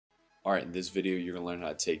Alright, in this video you're going to learn how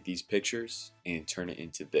to take these pictures and turn it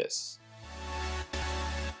into this.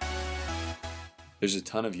 There's a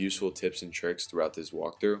ton of useful tips and tricks throughout this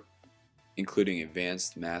walkthrough, including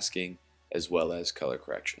advanced masking as well as color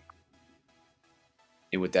correction.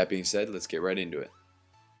 And with that being said, let's get right into it.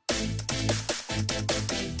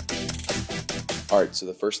 Alright, so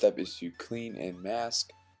the first step is to clean and mask.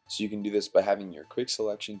 So you can do this by having your quick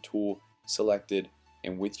selection tool selected,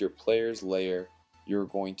 and with your player's layer you're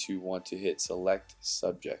going to want to hit select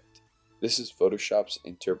subject. This is Photoshop's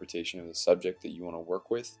interpretation of the subject that you want to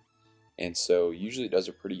work with, and so usually it does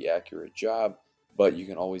a pretty accurate job, but you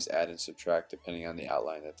can always add and subtract depending on the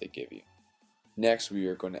outline that they give you. Next we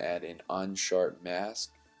are going to add an unsharp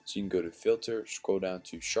mask, so you can go to filter, scroll down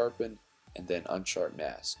to sharpen, and then unsharp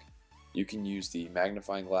mask. You can use the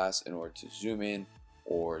magnifying glass in order to zoom in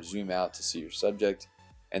or zoom out to see your subject,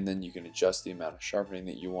 and then you can adjust the amount of sharpening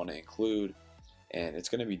that you want to include, and it's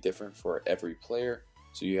going to be different for every player,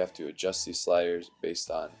 so you have to adjust these sliders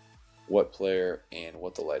based on what player and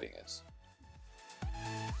what the lighting is.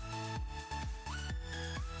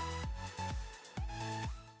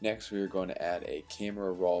 Next we are going to add a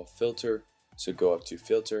camera raw filter, so go up to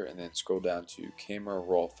filter and then scroll down to camera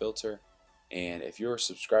raw filter, and if you're a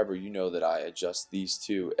subscriber you know that I adjust these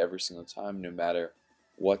two every single time no matter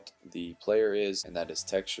what the player is, and that is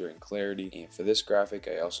texture and clarity. And for this graphic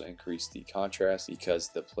I also increased the contrast because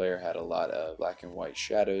the player had a lot of black and white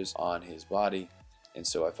shadows on his body, and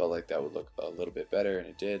so I felt like that would look a little bit better, and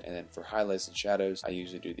it did. And then for highlights and shadows I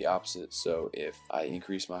usually do the opposite, so if I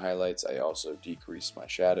increase my highlights I also decrease my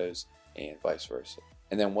shadows and vice versa.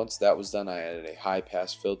 And then once that was done I added a high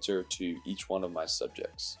pass filter to each one of my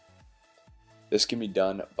subjects. This can be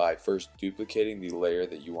done by first duplicating the layer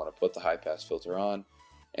that you want to put the high pass filter on,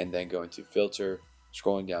 and then going to filter,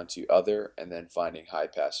 scrolling down to other, and then finding high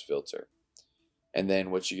pass filter. And then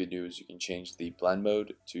what you can do is you can change the blend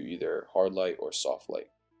mode to either hard light or soft light.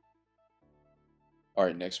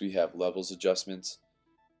 Alright, next we have levels adjustments.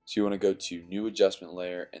 So you want to go to new adjustment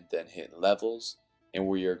layer and then hit levels, and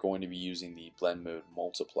we are going to be using the blend mode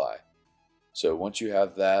multiply. So once you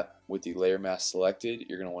have that with the layer mask selected,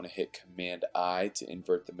 you're going to want to hit Command I to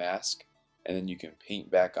invert the mask, and then you can paint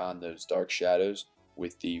back on those dark shadows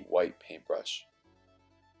with the white paintbrush.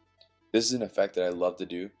 This is an effect that I love to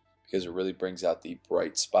do because it really brings out the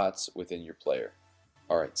bright spots within your player.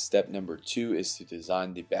 Alright, step number 2 is to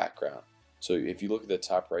design the background. So if you look at the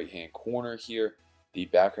top right hand corner here, the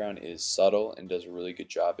background is subtle and does a really good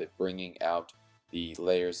job at bringing out the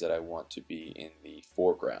layers that I want to be in the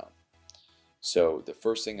foreground. So the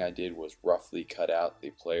first thing I did was roughly cut out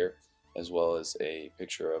the player as well as a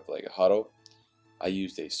picture of like a huddle. I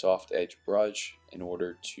used a soft edge brush in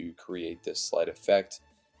order to create this slight effect,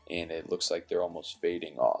 and it looks like they're almost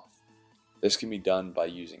fading off. This can be done by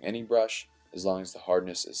using any brush as long as the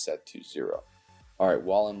hardness is set to 0. Alright,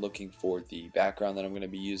 while I'm looking for the background that I'm going to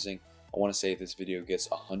be using, I want to say if this video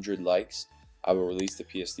gets 100 likes, I will release the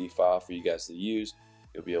PSD file for you guys to use.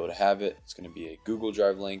 You'll be able to have it. It's going to be a Google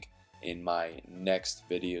Drive link in my next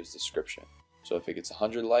video's description. So if it gets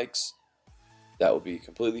 100 likes, that will be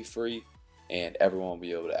completely free and everyone will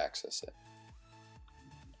be able to access it.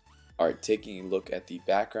 Alright, taking a look at the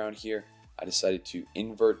background here, I decided to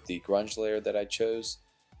invert the grunge layer that I chose,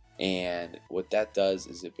 and what that does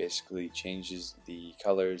is it basically changes the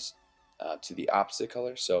colors to the opposite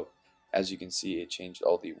color. So as you can see, it changed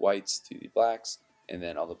all the whites to the blacks and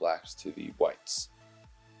then all the blacks to the whites.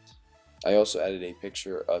 I also added a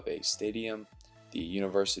picture of a stadium, the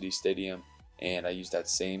university stadium, and I used that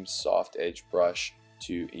same soft edge brush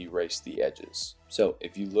to erase the edges. So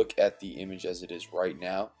if you look at the image as it is right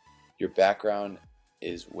now, your background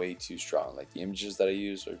is way too strong. Like the images that I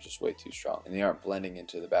use are just way too strong and they aren't blending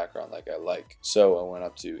into the background like I like. So I went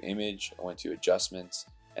up to image, I went to adjustments,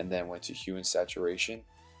 and then went to hue and saturation,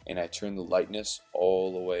 and I turned the lightness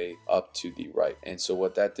all the way up to the right. And so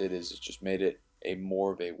what that did is it just made it a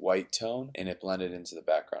more of a white tone and it blended into the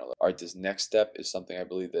background. Alright, this next step is something I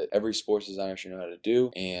believe that every sports designer should know how to do,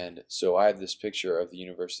 and so I have this picture of the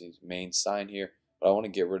university's main sign here, but I want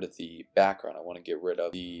to get rid of the background. I want to get rid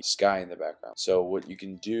of the sky in the background. So what you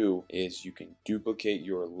can do is you can duplicate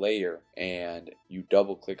your layer and you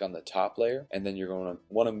double click on the top layer, and then you're going to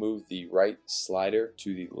want to move the right slider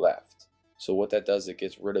to the left. So what that does, it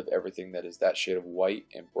gets rid of everything that is that shade of white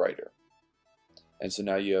and brighter. And so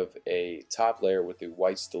now you have a top layer with the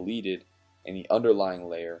whites deleted and the underlying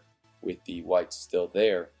layer with the whites still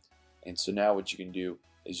there. And so now what you can do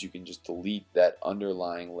is you can just delete that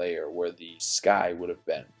underlying layer where the sky would have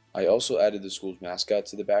been. I also added the school's mascot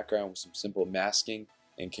to the background with some simple masking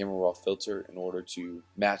and camera raw filter in order to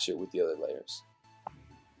match it with the other layers.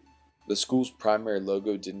 The school's primary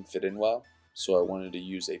logo didn't fit in well, so I wanted to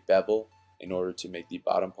use a bevel in order to make the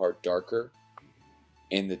bottom part darker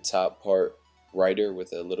and the top part brighter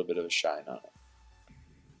with a little bit of a shine on it.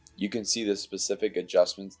 You can see the specific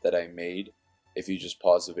adjustments that I made if you just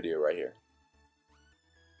pause the video right here.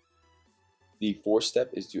 The fourth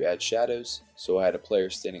step is to add shadows, so I had a player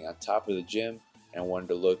standing on top of the gym and wanted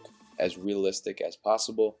to look as realistic as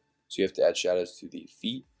possible, so you have to add shadows to the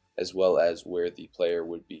feet as well as where the player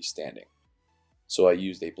would be standing. So I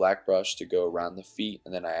used a black brush to go around the feet,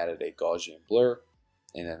 and then I added a Gaussian blur,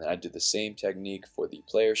 and then I did the same technique for the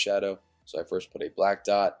player shadow. So I first put a black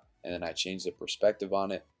dot, and then I changed the perspective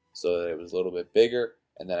on it so that it was a little bit bigger,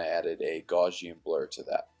 and then I added a Gaussian blur to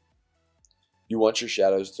that. You want your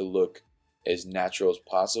shadows to look as natural as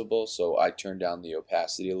possible, so I turned down the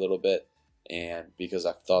opacity a little bit, and because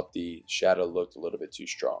I thought the shadow looked a little bit too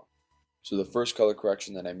strong. So the first color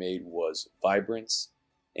correction that I made was vibrance,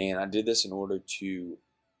 and I did this in order to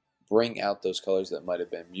bring out those colors that might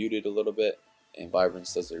have been muted a little bit, and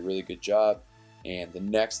vibrance does a really good job. And the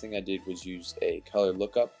next thing I did was use a color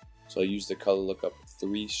lookup. So I used the color lookup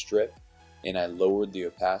 3 strip, and I lowered the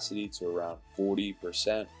opacity to around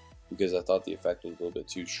 40% because I thought the effect was a little bit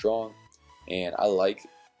too strong. And I like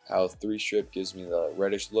how 3 strip gives me the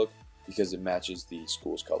reddish look because it matches the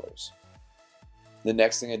school's colors. The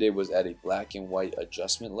next thing I did was add a black and white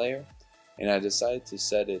adjustment layer, and I decided to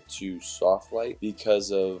set it to soft light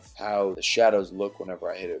because of how the shadows look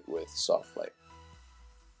whenever I hit it with soft light.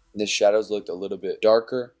 The shadows looked a little bit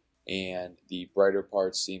darker and the brighter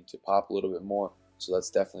parts seemed to pop a little bit more, so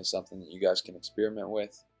that's definitely something that you guys can experiment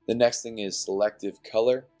with. The next thing is selective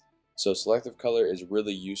color. So selective color is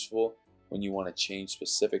really useful when you want to change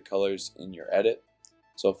specific colors in your edit.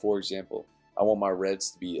 So for example, I want my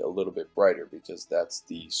reds to be a little bit brighter because that's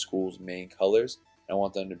the school's main colors. I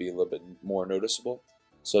want them to be a little bit more noticeable.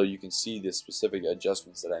 So you can see the specific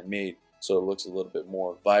adjustments that I made so it looks a little bit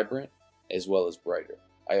more vibrant as well as brighter.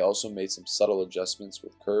 I also made some subtle adjustments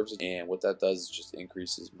with curves, and what that does is just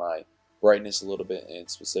increases my brightness a little bit in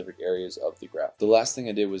specific areas of the graph. The last thing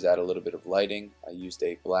I did was add a little bit of lighting. I used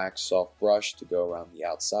a black soft brush to go around the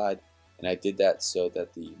outside, and I did that so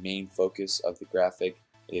that the main focus of the graphic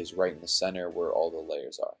is right in the center where all the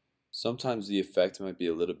layers are. Sometimes the effect might be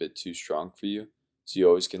a little bit too strong for you, so you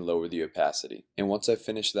always can lower the opacity. And once I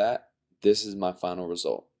finish that, this is my final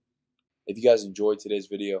result. If you guys enjoyed today's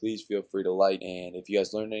video, please feel free to like, and if you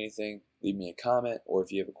guys learned anything, leave me a comment, or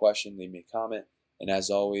if you have a question, leave me a comment. And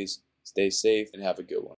as always, stay safe and have a good one.